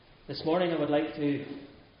This morning I would like to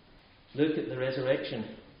look at the resurrection.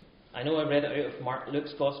 I know I read it out of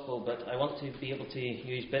Luke's Gospel, but I want to be able to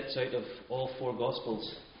use bits out of all four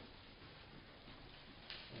Gospels.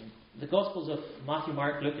 The Gospels of Matthew,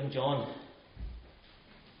 Mark, Luke and John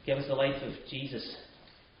give us the life of Jesus.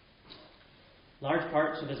 Large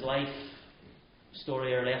parts of his life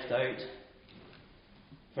story are left out.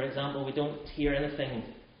 For example, we don't hear anything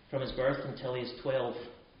from his birth until he is 12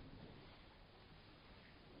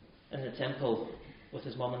 in the temple with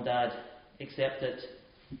his mum and dad, except in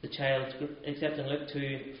Luke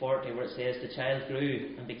 2:40, where it says, "The child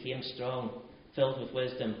grew and became strong, filled with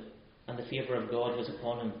wisdom, and the favour of God was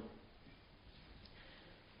upon him."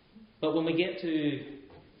 But when we get to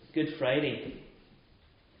Good Friday,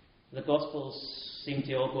 the Gospels seem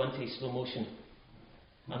to all go into slow motion,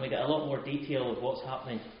 and we get a lot more detail of what's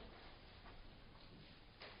happening.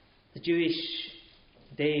 The Jewish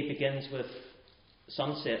day begins with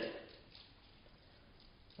sunset,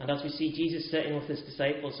 and as we see Jesus sitting with his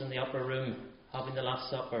disciples in the upper room having the Last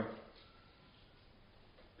Supper,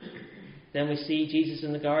 then we see Jesus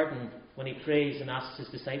in the garden when he prays and asks his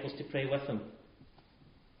disciples to pray with him.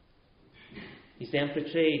 He's then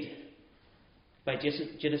portrayed by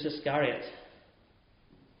Judas Iscariot,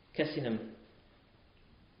 kissing him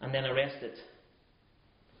and then arrested.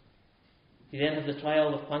 You then have the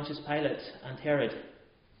trial of Pontius Pilate and Herod,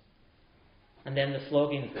 and then the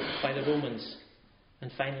flogging by the Romans,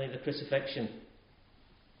 and finally the crucifixion.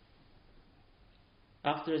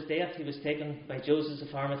 After his death, he was taken by Joseph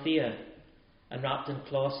of Arimathea and wrapped in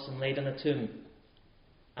cloths and laid in a tomb,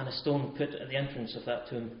 and a stone put at the entrance of that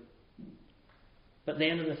tomb. But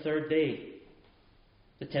then on the third day,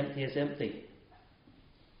 the tomb is empty.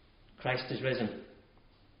 Christ is risen.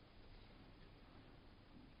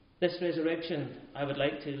 This resurrection I would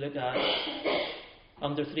like to look at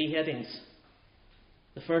under three headings.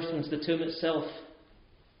 The first one's the tomb itself,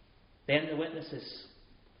 then the witnesses,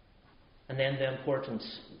 and then the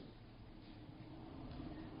importance.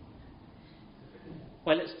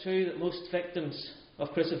 While it's true that most victims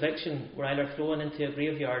of crucifixion were either thrown into a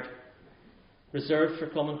graveyard reserved for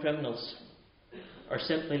common criminals, or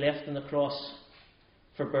simply left on the cross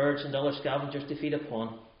for birds and other scavengers to feed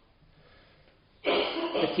upon,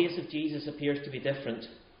 the case of Jesus appears to be different.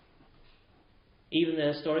 Even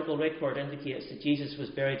the historical record indicates that Jesus was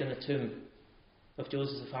buried in the tomb of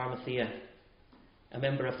Joseph of Arimathea, a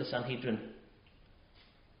member of the Sanhedrin,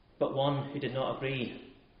 but one who did not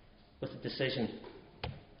agree with the decision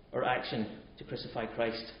or action to crucify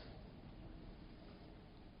Christ.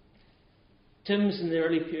 Tombs in the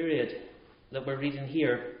early period that we're reading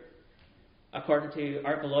here, according to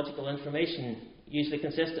archaeological information, usually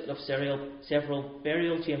consisted of several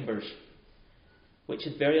burial chambers, which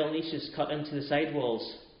had burial niches cut into the side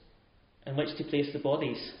walls in which to place the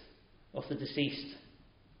bodies of the deceased,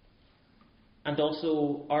 and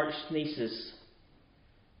also arched niches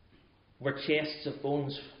where chests of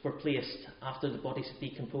bones were placed after the bodies had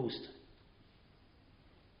decomposed.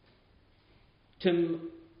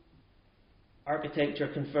 Tomb architecture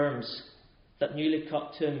confirms that newly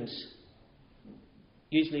cut tombs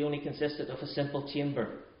usually only consisted of a simple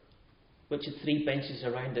chamber which had 3 benches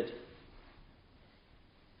around it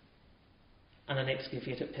and an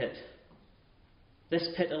excavated pit. This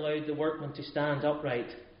pit allowed the workmen to stand upright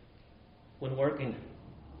when working.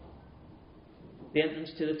 The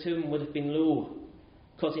entrance to the tomb would have been low,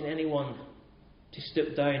 causing anyone to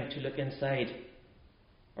stoop down to look inside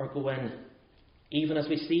or go in, even as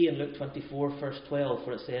we see in Luke 24 verse 12,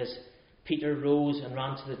 where it says, "Peter rose and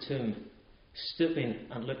ran to the tomb. Stooping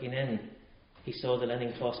and looking in, he saw the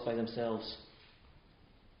linen cloths by themselves."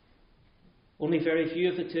 Only very few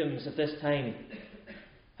of the tombs of this time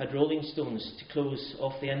had rolling stones to close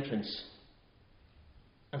off the entrance,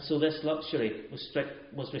 and so this luxury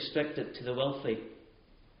was restricted to the wealthy,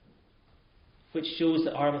 which shows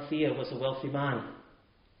that Arimathea was a wealthy man.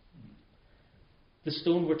 The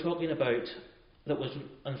stone we're talking about that was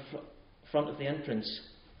in front of the entrance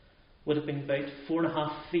would have been about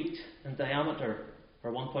 4.5 feet in diameter,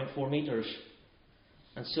 or 1.4 metres,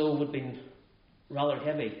 and so would have been rather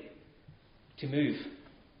heavy to move.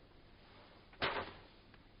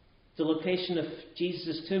 The location of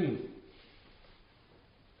Jesus' tomb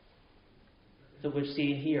that we're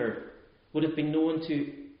seeing here would have been known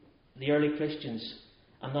to the early Christians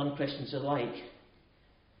and non-Christians alike,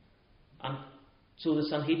 and so the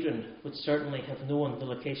Sanhedrin would certainly have known the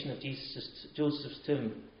location of Joseph's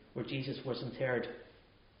tomb, where Jesus was interred.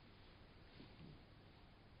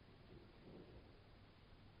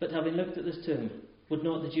 But having looked at this tomb, would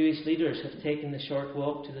not the Jewish leaders have taken the short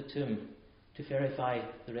walk to the tomb to verify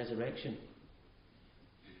the resurrection?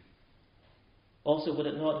 Also, would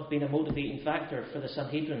it not have been a motivating factor for the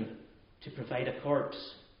Sanhedrin to provide a corpse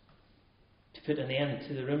to put an end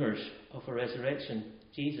to the rumours of a resurrection,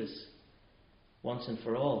 Jesus, once and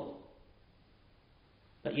for all?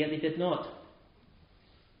 But yet they did not.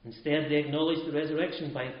 Instead, they acknowledged the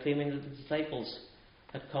resurrection by claiming that the disciples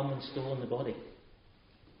had come and stolen the body.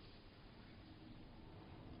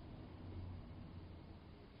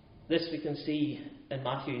 This we can see in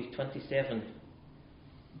Matthew 27,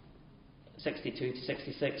 62 to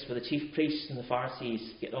 66, where the chief priests and the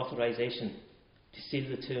Pharisees get authorization to seal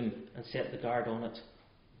the tomb and set the guard on it.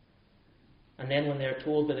 And then when they are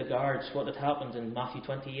told by the guards what had happened in Matthew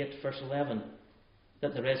 28, verse 11,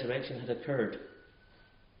 that the resurrection had occurred,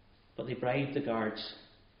 but they bribed the guards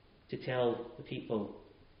to tell the people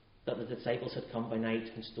that the disciples had come by night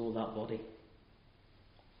and stole that body.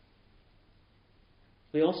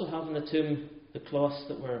 We also have in the tomb the cloths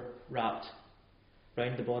that were wrapped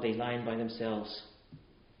round the body, lying by themselves.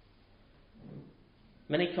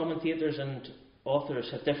 Many commentators and authors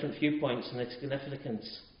have different viewpoints on the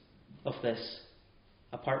significance of this,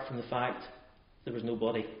 apart from the fact there was no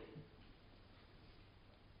body.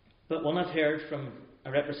 But one I've heard from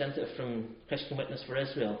a representative from Christian Witness for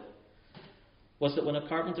Israel was that when a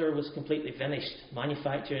carpenter was completely finished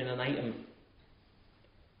manufacturing an item,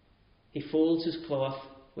 he folds his cloth,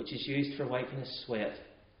 which is used for wiping his sweat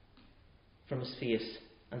from his face,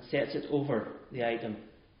 and sets it over the item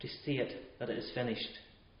to state that it is finished.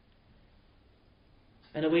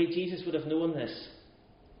 In a way, Jesus would have known this,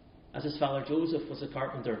 as his father Joseph was a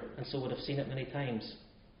carpenter and so would have seen it many times.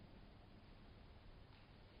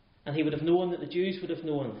 And he would have known that the Jews would have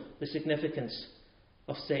known the significance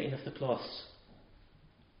of setting of the cloths.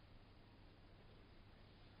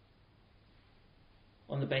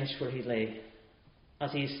 On the bench where he lay,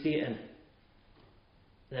 as he is stating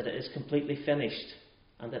that it is completely finished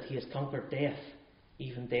and that he has conquered death,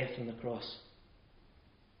 even death on the cross.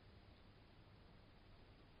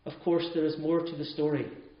 Of course, there is more to the story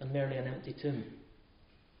than merely an empty tomb.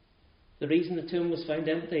 The reason the tomb was found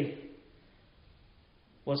empty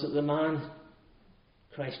was that the man,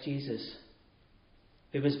 Christ Jesus,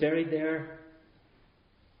 who was buried there,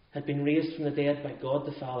 had been raised from the dead by God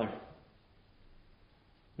the Father.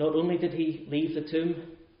 Not only did he leave the tomb,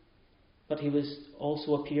 but he was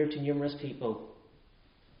also appeared to numerous people.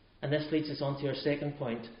 And this leads us on to our second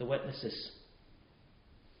point, the witnesses.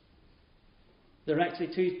 There are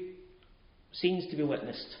actually two scenes to be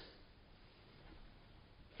witnessed.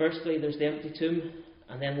 Firstly, there's the empty tomb,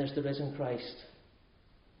 and then there's the risen Christ.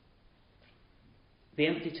 The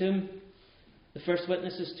empty tomb, the first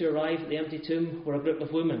witnesses to arrive at the empty tomb were a group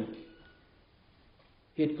of women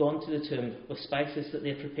who had gone to the tomb with spices that they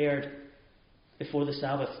had prepared before the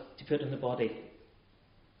Sabbath to put in the body.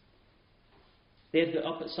 They had got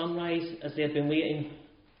up at sunrise as they had been waiting,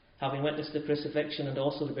 having witnessed the crucifixion and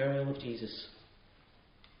also the burial of Jesus.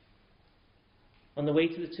 On the way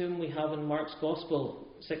to the tomb, we have in Mark's Gospel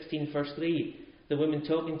 16 verse 3 the women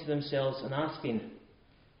talking to themselves and asking,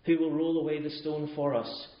 "Who will roll away the stone for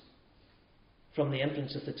us from the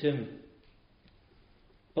entrance of the tomb?"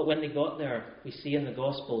 But when they got there, we see in the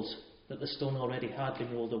Gospels that the stone already had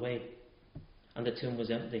been rolled away and the tomb was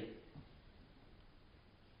empty.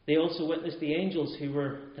 They also witnessed the angels who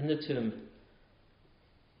were in the tomb,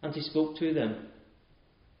 and he spoke to them,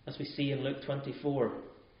 as we see in Luke 24,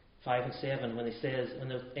 5 and 7, when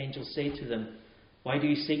the angels say to them, "Why do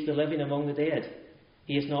you seek the living among the dead?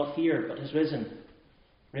 He is not here, but has risen.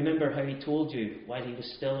 Remember how he told you, while he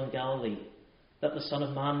was still in Galilee, that the Son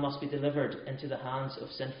of Man must be delivered into the hands of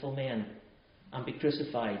sinful men, and be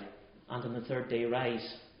crucified, and on the third day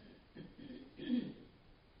rise."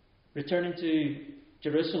 Returning to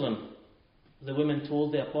Jerusalem, the women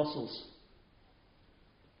told the apostles,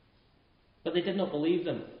 but they did not believe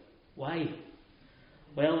them. Why?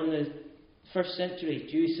 Well, in the first century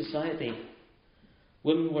Jewish society,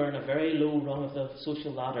 women were in a very low rung of the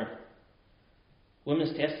social ladder.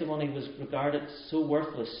 Women's testimony was regarded so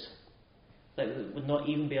worthless that they would not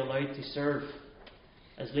even be allowed to serve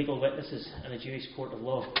as legal witnesses in a Jewish court of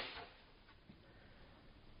law.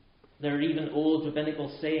 There are even old rabbinical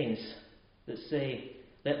sayings that say,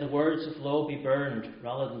 "Let the words of law be burned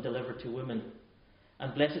rather than delivered to women.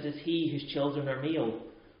 And blessed is he whose children are male,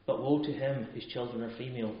 but woe to him whose children are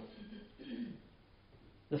female."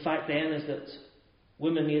 The fact then is that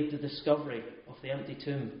women made the discovery of the empty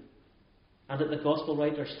tomb, and that the Gospel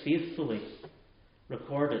writers faithfully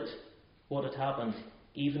recorded what had happened,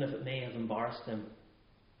 even if it may have embarrassed them.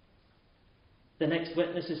 The next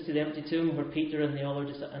witnesses to the empty tomb were Peter and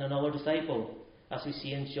another disciple, as we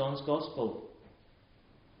see in John's Gospel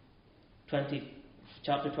 20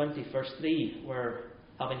 chapter 20, verse 3, where,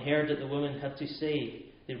 having heard that the woman had to say,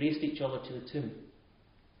 they raced each other to the tomb.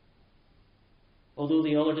 Although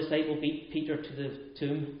the other disciple beat Peter to the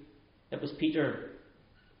tomb, it was Peter,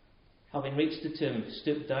 having reached the tomb,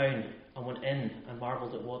 stooped down and went in and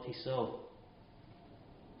marvelled at what he saw.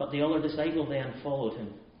 But the other disciple then followed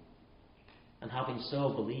him, and having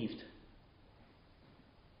saw, believed.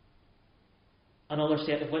 Another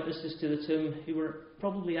set of witnesses to the tomb, who were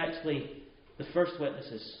probably actually the first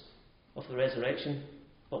witnesses of the resurrection,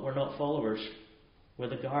 but were not followers, were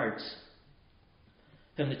the guards,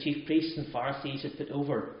 whom the chief priests and Pharisees had put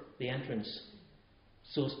over the entrance,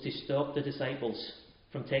 so as to stop the disciples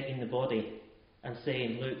from taking the body and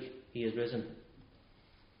saying, "Look, he is risen."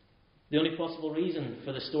 The only possible reason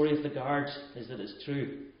for the story of the guards is that it's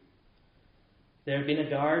true. There had been a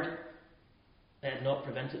guard that had not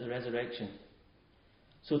prevented the resurrection.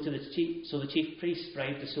 So the chief priests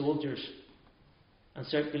bribed the soldiers and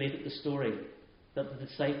circulated the story that the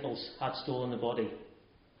disciples had stolen the body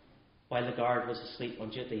while the guard was asleep on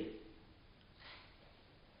duty.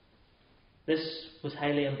 This was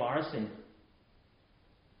highly embarrassing,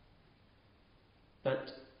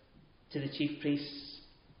 but to the chief priests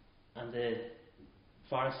and the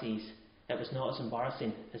Pharisees, it was not as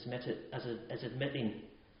embarrassing as admitting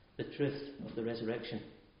the truth of the resurrection.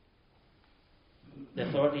 The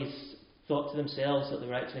authorities thought to themselves that they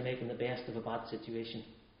were actually making the best of a bad situation.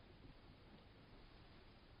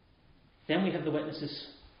 Then we have the witnesses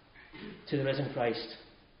to the risen Christ.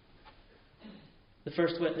 The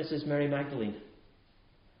first witness is Mary Magdalene.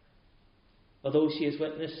 Although she has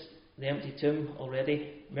witnessed the empty tomb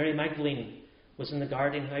already, Mary Magdalene was in the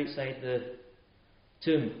garden outside the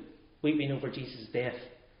tomb, weeping over Jesus' death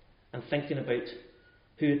and thinking about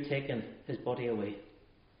who had taken his body away.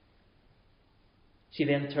 She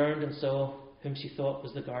then turned and saw whom she thought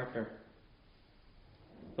was the gardener.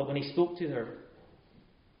 But when he spoke to her,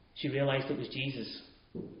 she realized it was Jesus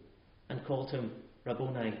and called him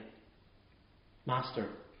Rabboni, Master,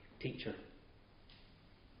 Teacher.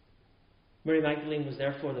 Mary Magdalene was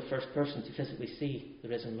therefore the first person to physically see the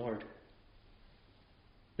risen Lord.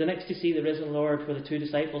 The next to see the risen Lord were the two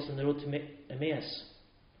disciples on the road to Emmaus,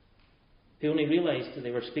 who only realized that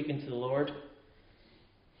they were speaking to the Lord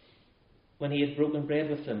when he had broken bread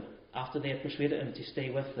with them after they had persuaded him to stay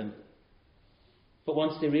with them. But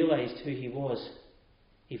once they realized who he was,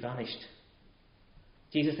 he vanished.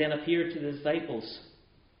 Jesus then appeared to the disciples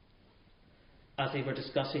as they were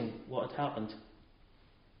discussing what had happened.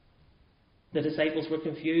 The disciples were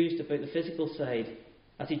confused about the physical side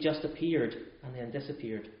as he just appeared and then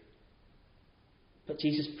disappeared. But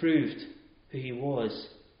Jesus proved who he was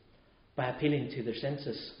by appealing to their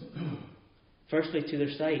senses. Firstly, to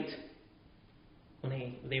their sight,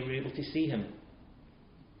 when they were able to see him.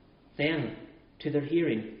 Then, to their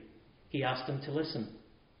hearing, he asked them to listen.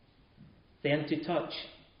 Then to touch,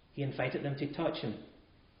 he invited them to touch him.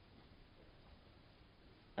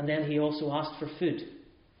 And then he also asked for food,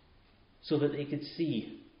 so that they could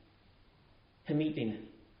see him eating,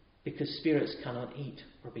 because spirits cannot eat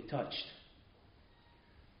or be touched.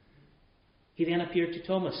 He then appeared to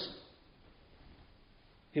Thomas,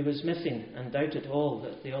 who was missing and doubted all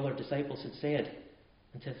that the other disciples had said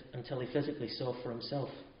until he physically saw for himself.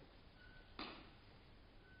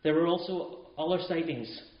 There were also other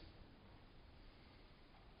sightings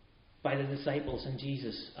by the disciples and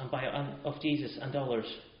Jesus of Jesus and others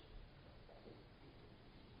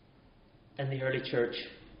in the early church.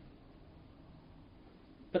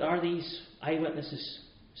 But are these eyewitnesses'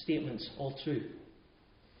 statements all true?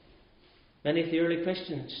 Many of the early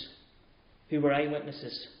Christians who were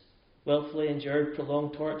eyewitnesses willfully endured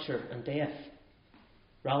prolonged torture and death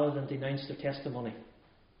rather than denounce their testimony.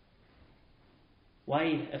 Why,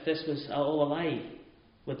 if this was all a lie,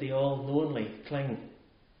 would they all knowingly cling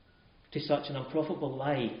to such an unprofitable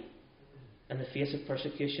lie in the face of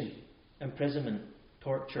persecution, imprisonment,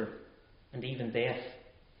 torture, and even death?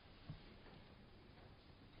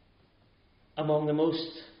 Among the most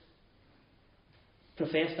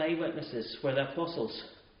professed eyewitnesses were the apostles.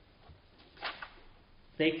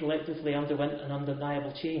 They collectively underwent an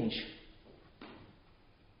undeniable change,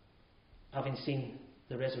 having seen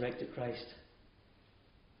the resurrected Christ.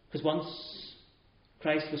 Because once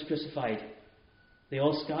Christ was crucified, they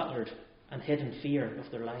all scattered and hid in fear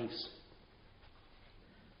of their lives.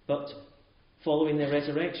 But following their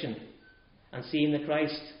resurrection and seeing the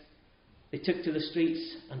Christ, they took to the streets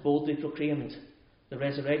and boldly proclaimed the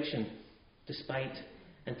resurrection despite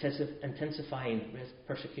intensifying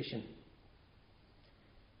persecution.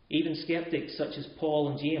 Even skeptics such as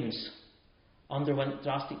Paul and James underwent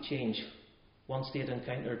drastic change once they had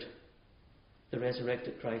encountered the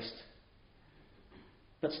resurrected Christ,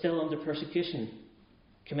 but still under persecution,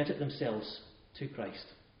 committed themselves to Christ.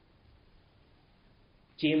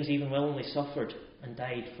 James even willingly suffered and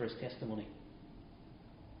died for his testimony.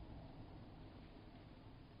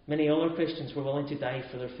 Many other Christians were willing to die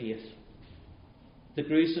for their faith. The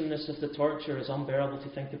gruesomeness of the torture is unbearable to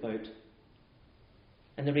think about.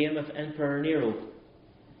 In the reign of Emperor Nero,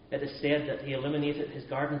 it is said that he illuminated his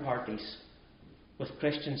garden parties with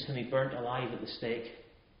Christians whom he burnt alive at the stake.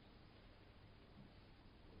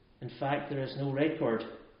 In fact, there is no record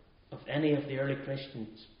of any of the early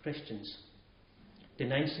Christians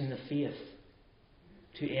denouncing the faith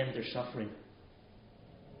to end their suffering.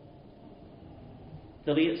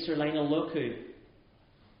 The late Sir Lionel Lockwood,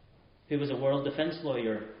 who was a world defence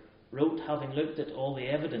lawyer, wrote, having looked at all the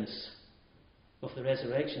evidence of the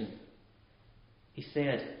resurrection, he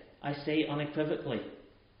said, "I say unequivocally,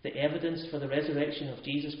 the evidence for the resurrection of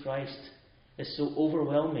Jesus Christ is so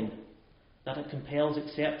overwhelming that it compels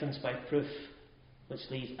acceptance by proof, which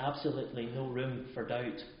leaves absolutely no room for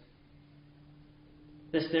doubt.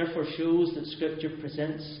 This therefore shows that Scripture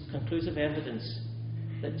presents conclusive evidence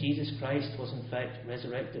that Jesus Christ was in fact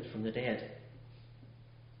resurrected from the dead."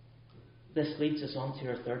 This leads us on to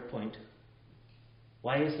our third point.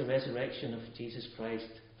 Why is the resurrection of Jesus Christ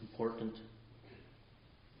important?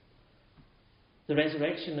 The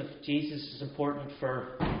resurrection of Jesus is important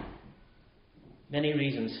for many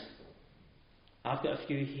reasons. I've got a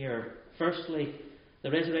few here. Firstly,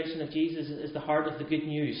 the resurrection of Jesus is the heart of the good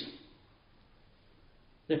news.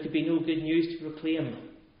 There could be no good news to proclaim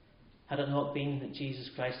had it not been that Jesus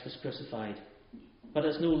Christ was crucified. But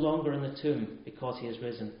it's no longer in the tomb because he has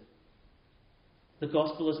risen. The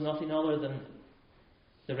gospel is nothing other than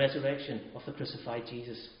the resurrection of the crucified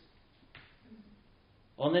Jesus.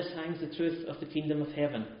 On this hangs the truth of the kingdom of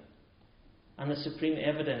heaven and the supreme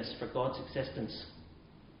evidence for God's existence.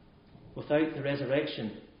 Without the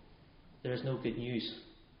resurrection, there is no good news.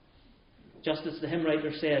 Just as the hymn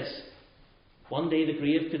writer says, one day the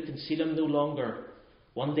grave could conceal him no longer.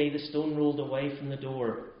 One day the stone rolled away from the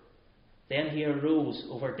door. Then he arose,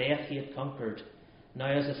 over death he had conquered.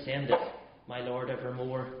 Now has ascended, my Lord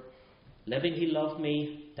evermore. Living he loved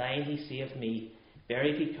me, dying he saved me.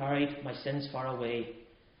 Buried he carried my sins far away.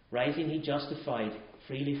 Rising he justified,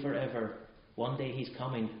 freely forever. One day he's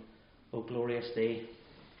coming, O glorious day.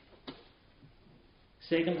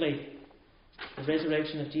 Secondly, the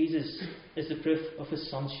resurrection of Jesus is the proof of his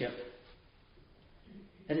sonship.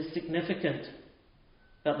 It is significant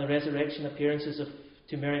that the resurrection appearances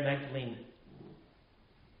to Mary Magdalene,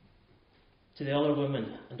 to the other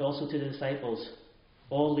women, and also to the disciples,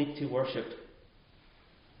 all lead to worship.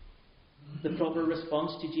 The proper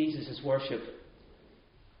response to Jesus is worship,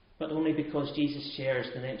 but only because Jesus shares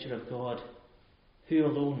the nature of God, who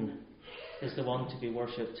alone is the one to be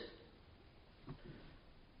worshipped.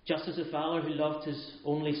 Just as the Father who loved his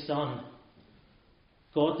only Son,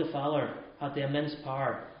 God the Father had the immense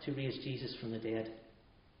power to raise Jesus from the dead.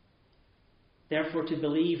 Therefore, to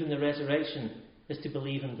believe in the resurrection is to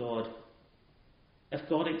believe in God. If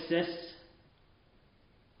God exists,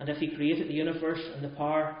 and if he created the universe and the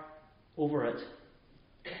power over it,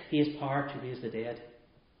 he has power to raise the dead.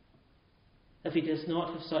 If he does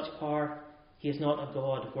not have such power, he is not a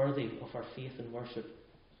God worthy of our faith and worship.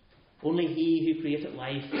 Only he who created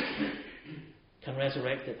life can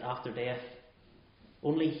resurrect it after death.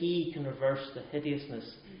 Only he can reverse the hideousness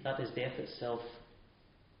that is death itself.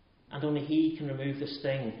 And only he can remove the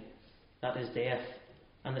sting that is death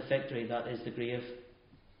and the victory that is the grave.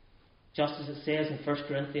 Just as it says in 1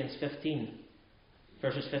 Corinthians 15,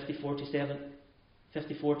 verses 54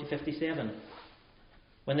 to 57,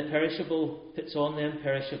 when the perishable puts on the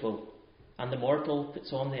imperishable, and the mortal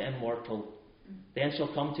puts on the immortal, then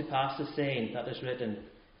shall come to pass the saying that is written,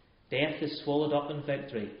 Death is swallowed up in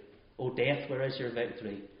victory. O death, where is your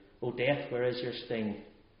victory? O death, where is your sting?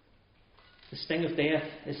 The sting of death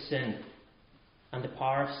is sin, and the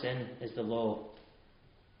power of sin is the law.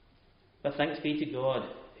 But thanks be to God,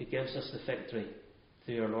 who gives us the victory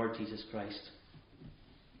through our Lord Jesus Christ.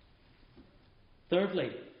 Thirdly,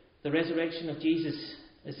 the resurrection of Jesus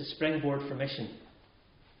is the springboard for mission.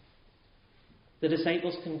 The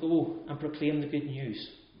disciples can go and proclaim the good news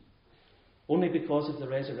only because of the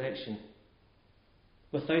resurrection.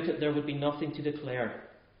 Without it, there would be nothing to declare.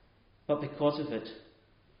 But because of it,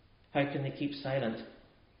 how can they keep silent?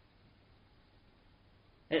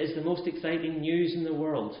 It is the most exciting news in the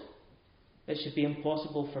world. It should be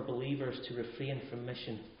impossible for believers to refrain from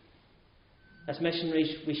mission. As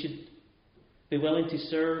missionaries, we should be willing to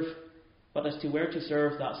serve, but as to where to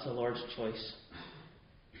serve, that's the Lord's choice.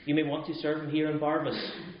 You may want to serve him here in Barbas,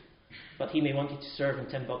 but he may want you to serve in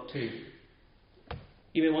Timbuktu.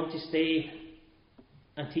 You may want to stay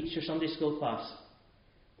and teach your Sunday school class,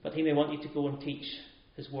 but he may want you to go and teach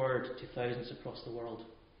his word to thousands across the world.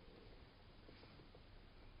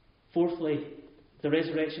 Fourthly, the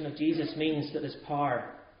resurrection of Jesus means that his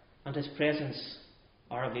power and his presence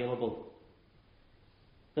are available.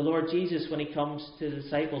 The Lord Jesus, when he comes to the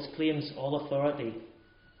disciples, claims all authority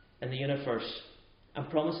in the universe and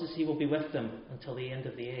promises he will be with them until the end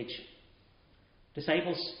of the age.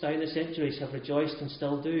 Disciples down the centuries have rejoiced and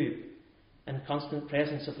still do in constant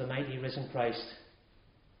presence of the mighty risen Christ,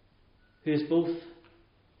 who is both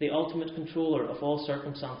the ultimate controller of all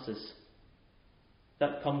circumstances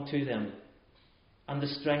that come to them and the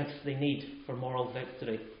strength they need for moral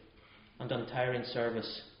victory and untiring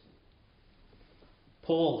service.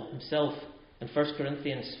 Paul himself in 1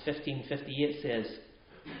 Corinthians 15:58 says,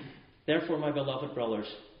 "Therefore, my beloved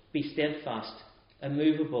brothers, be steadfast,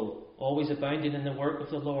 immovable, always abounding in the work of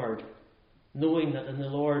the Lord, knowing that in the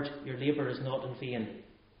Lord your labour is not in vain."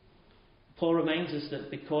 Paul reminds us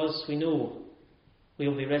that because we know we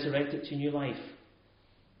will be resurrected to new life,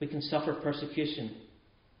 we can suffer persecution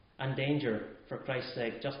and danger for Christ's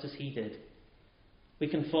sake, just as he did. We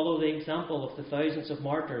can follow the example of the thousands of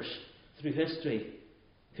martyrs through history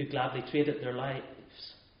who gladly traded their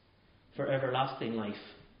lives for everlasting life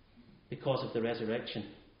because of the resurrection.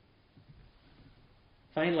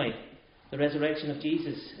 Finally, the resurrection of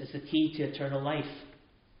Jesus is the key to eternal life.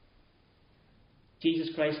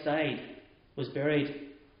 Jesus Christ died, was buried,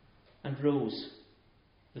 and rose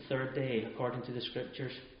the third day, according to the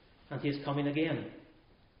Scriptures, and he is coming again.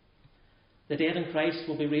 The dead in Christ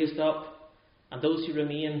will be raised up, and those who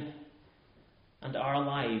remain and are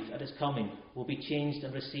alive at his coming will be changed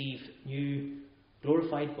and receive new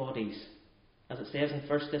glorified bodies, as it says in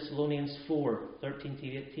 1 Thessalonians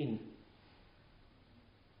 4:13-18.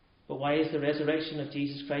 But why is the resurrection of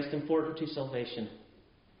Jesus Christ important to salvation?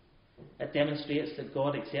 It demonstrates that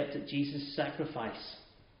God accepted Jesus' sacrifice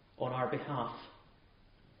on our behalf.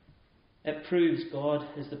 It proves God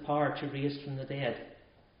has the power to raise from the dead,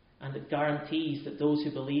 and it guarantees that those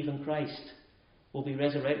who believe in Christ will be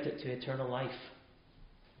resurrected to eternal life.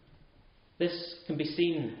 This can be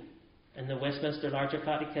seen in the Westminster Larger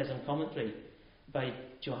Catechism commentary by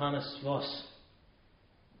Johannes Vos,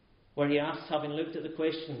 where he asks, having looked at the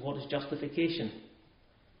question, what is justification?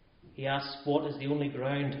 He asks, what is the only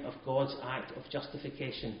ground of God's act of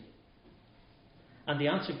justification? And the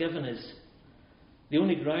answer given is, the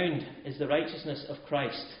only ground is the righteousness of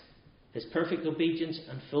Christ, his perfect obedience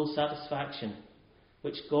and full satisfaction,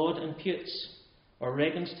 which God imputes or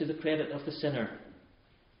reckons to the credit of the sinner.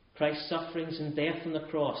 Christ's sufferings and death on the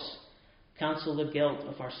cross cancel the guilt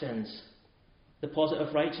of our sins. The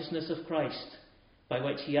positive righteousness of Christ, by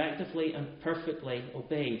which he actively and perfectly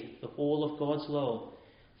obeyed the whole of God's law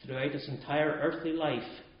throughout his entire earthly life,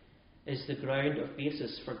 is the ground or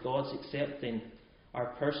basis for God's accepting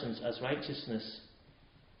our persons as righteousness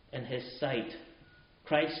in his sight.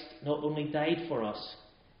 Christ not only died for us,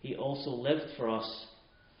 he also lived for us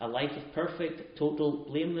a life of perfect, total,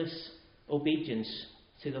 blameless obedience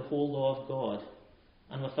to the whole law of God.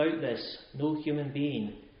 And without this, no human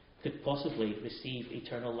being could possibly receive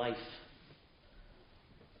eternal life.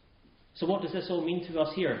 So what does this all mean to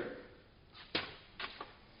us here?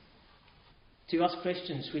 To us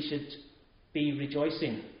Christians, we should be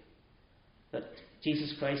rejoicing that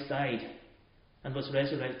Jesus Christ died and was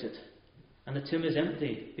resurrected, and the tomb is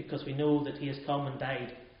empty because we know that he has come and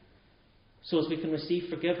died, so as we can receive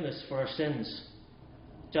forgiveness for our sins,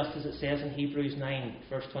 just as it says in Hebrews 9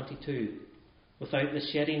 verse 22, without the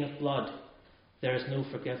shedding of blood there is no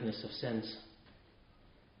forgiveness of sins.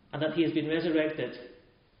 And that he has been resurrected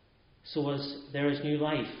so as there is new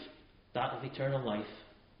life, that of eternal life.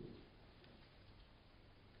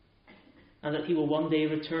 And that he will one day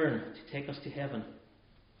return to take us to heaven.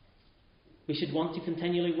 We should want to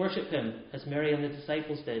continually worship him as Mary and the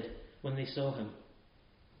disciples did when they saw him.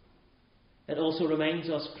 It also reminds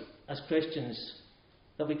us as Christians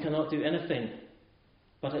that we cannot do anything,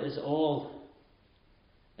 but it is all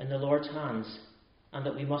in the Lord's hands, and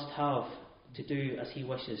that we must have to do as he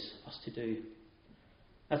wishes us to do.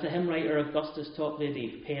 As the hymn writer Augustus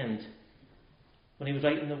Toplady penned when he was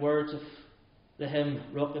writing the words of the hymn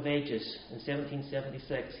Rock of Ages in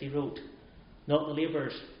 1776, he wrote, "Not the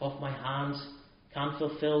labours of my hands can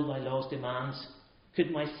fulfil thy law's demands.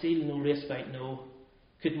 Could my seal no respite know,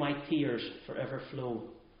 could my tears forever flow,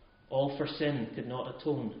 all for sin could not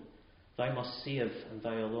atone, thou must save and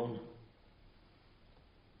thou alone."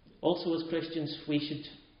 Also as Christians, we should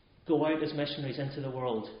go out as missionaries into the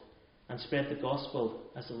world and spread the gospel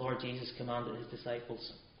as the Lord Jesus commanded his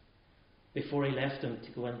disciples. before he left them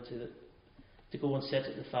to go and sit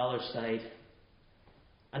at the Father's side,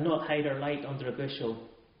 and not hide our light under a bushel.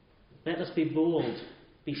 Let us be bold,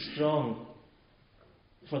 be strong,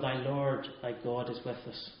 for thy Lord, thy God, is with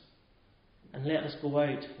us. And let us go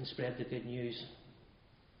out and spread the good news.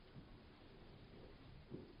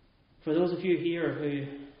 For those of you here who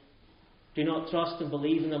do not trust and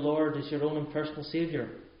believe in the Lord as your own and personal Saviour,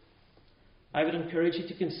 I would encourage you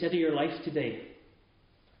to consider your life today.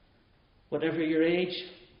 Whatever your age,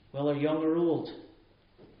 whether young or old,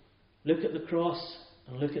 look at the cross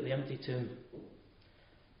and look at the empty tomb.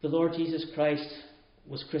 The Lord Jesus Christ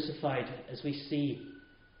was crucified, as we see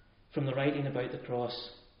from the writing about the cross.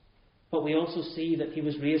 But we also see that he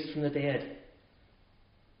was raised from the dead,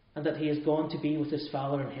 and that he has gone to be with his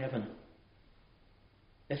Father in heaven.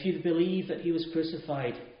 If you believe that he was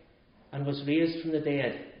crucified and was raised from the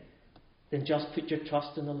dead, then just put your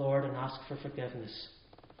trust in the Lord and ask for forgiveness.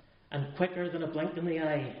 And quicker than a blink in the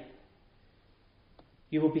eye,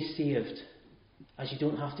 you will be saved, as you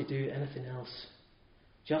don't have to do anything else.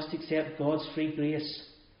 Just accept God's free grace,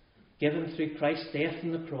 given through Christ's death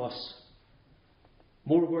on the cross.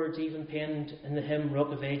 More words even penned in the hymn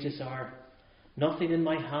Rock of Ages are, nothing in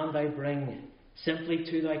my hand I bring, simply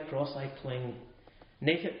to thy cross I cling.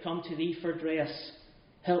 Naked come to thee for dress,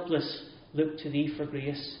 helpless look to thee for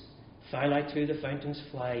grace. Foul I to the fountains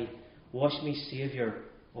fly, wash me, Saviour,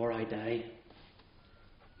 or I die.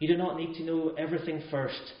 You do not need to know everything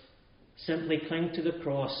first. Simply cling to the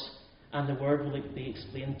cross and the word will be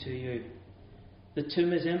explained to you. The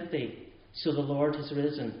tomb is empty, so the Lord has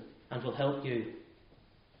risen and will help you.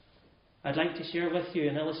 I'd like to share with you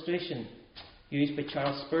an illustration used by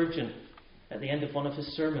Charles Spurgeon at the end of one of his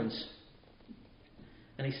sermons.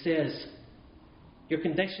 And he says, your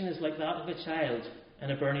condition is like that of a child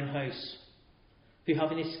in a burning house, who,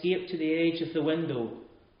 having escaped to the edge of the window,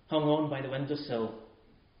 hung on by the windowsill.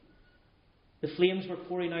 The flames were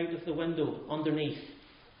pouring out of the window underneath,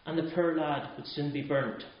 and the poor lad would soon be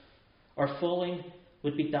burnt, or falling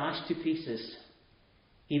would be dashed to pieces.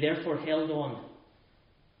 He therefore held on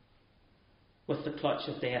with the clutch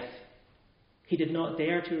of death. He did not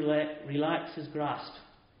dare to relax his grasp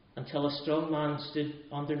until a strong man stood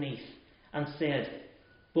underneath and said,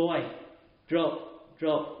 boy, drop,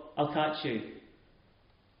 I'll catch you.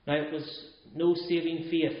 Now it was no saving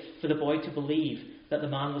faith for the boy to believe that the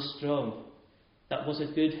man was strong. That was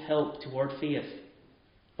a good help toward faith.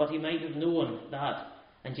 But he might have known that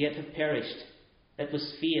and yet have perished. It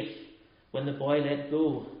was faith when the boy let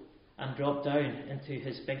go and dropped down into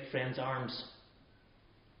his big friend's arms.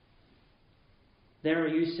 There are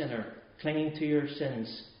you, sinner, clinging to your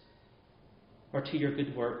sins or to your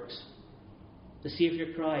good works. The Saviour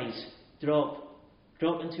cries, drop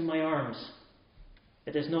into my arms.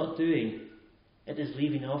 It is not doing, it is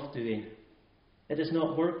leaving off doing. It is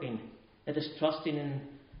not working, it is trusting in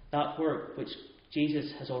that work which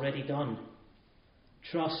Jesus has already done.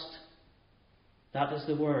 Trust, that is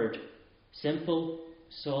the word. Simple,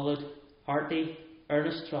 solid, hearty,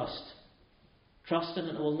 earnest trust. Trusting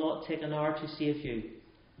it will not take an hour to save you.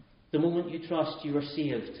 The moment you trust, you are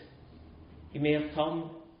saved. You may have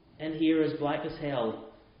come in here as black as hell,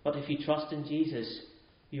 but if you trust in Jesus,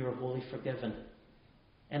 you are wholly forgiven.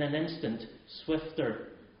 In an instant, swifter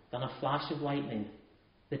than a flash of lightning,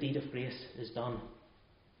 the deed of grace is done.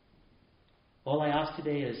 All I ask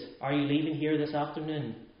today is, are you leaving here this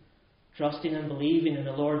afternoon, trusting and believing in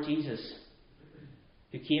the Lord Jesus,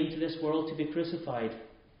 who came to this world to be crucified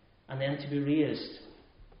and then to be raised?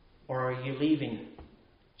 Or are you leaving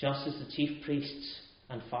just as the chief priests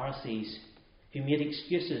and Pharisees, who made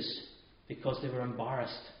excuses because they were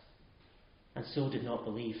embarrassed and so did not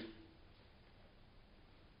believe?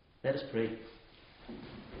 Let us pray.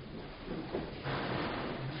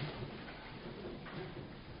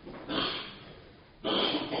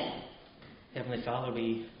 Heavenly Father,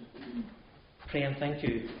 we pray and thank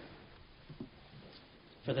you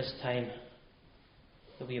for this time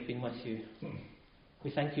that we have been with you.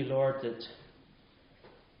 We thank you, Lord, that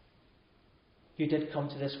you did come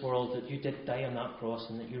to this world, that you did die on that cross,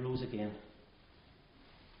 and that you rose again.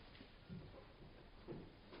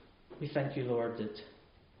 We thank you, Lord, that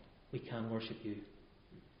we can worship you.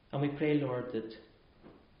 And we pray, Lord, that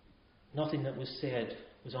nothing that was said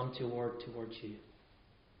was untoward towards you.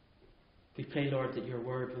 We pray, Lord, that your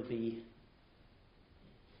word will be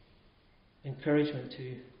encouragement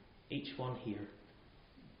to each one here.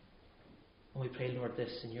 And we pray, Lord,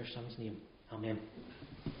 this in your Son's name. Amen.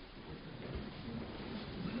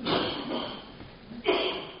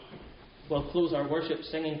 We'll close our worship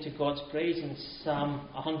singing to God's praise in Psalm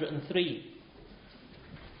 103.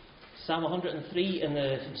 Psalm 103 in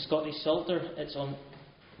the Scottish Psalter. It's on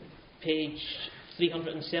page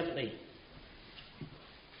 370.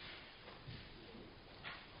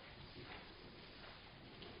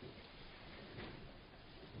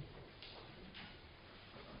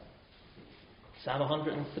 Psalm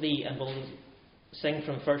 103, and we'll sing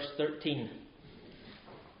from verse 13.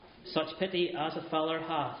 Such pity as a father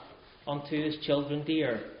hath unto his children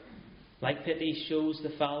dear, like pity shows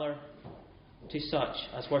the father to such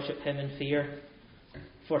as worship him in fear.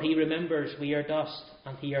 For he remembers we are dust,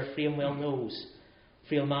 and he our frame well knows.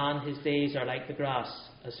 Frail man, his days are like the grass,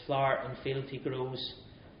 as flower in field he grows.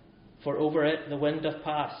 For over it the wind doth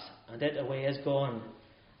pass, and it away is gone,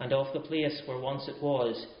 and of the place where once it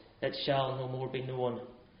was, it shall no more be known.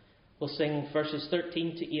 We'll sing verses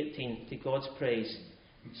 13 to 18 to God's praise.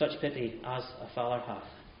 Such pity as a father hath.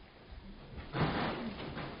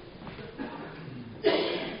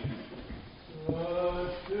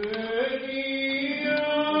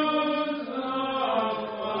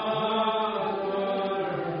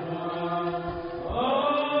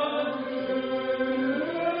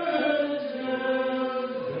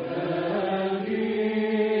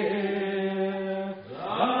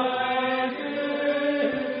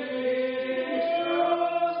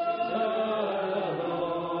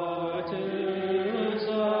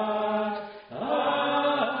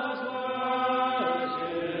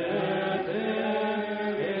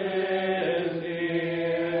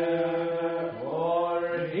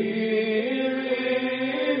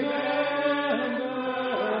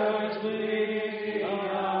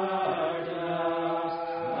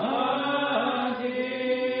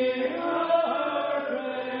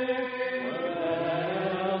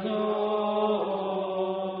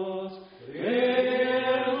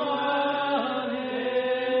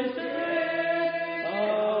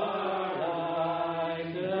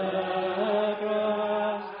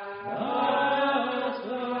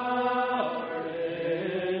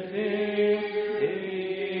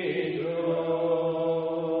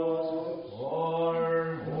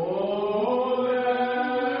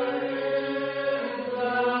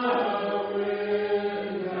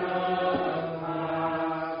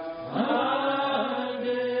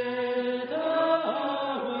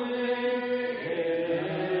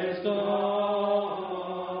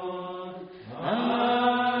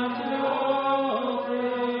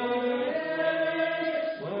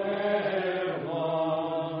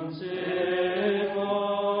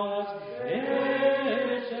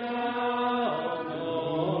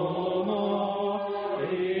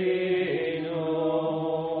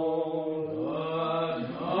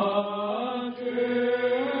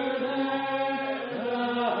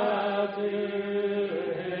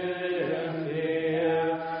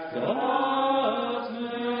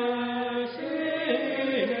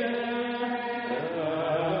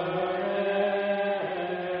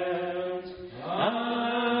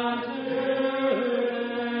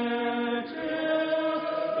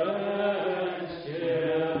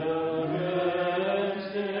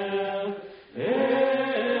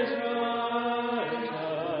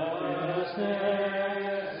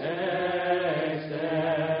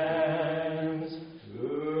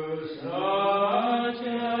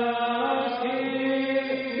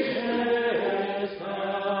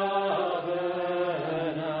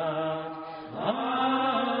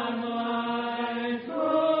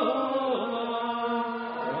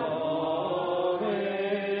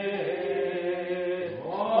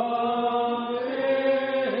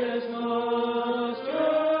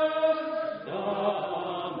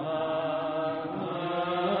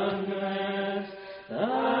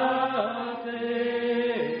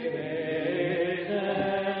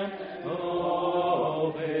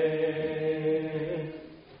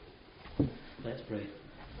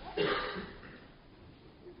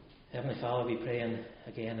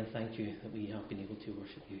 Again, and thank you that we have been able to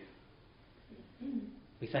worship you.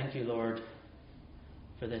 We thank you, Lord,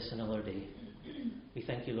 for this another day. We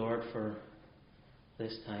thank you, Lord, for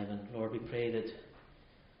this time. And Lord, we pray that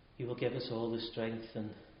you will give us all the strength and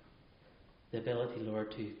the ability,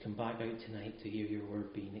 Lord, to come back out tonight to hear your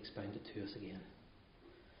word being expounded to us again.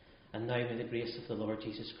 And now may the grace of the Lord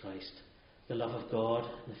Jesus Christ, the love of God,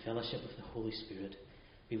 and the fellowship of the Holy Spirit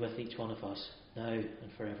be with each one of us, now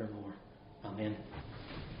and forevermore. Amen.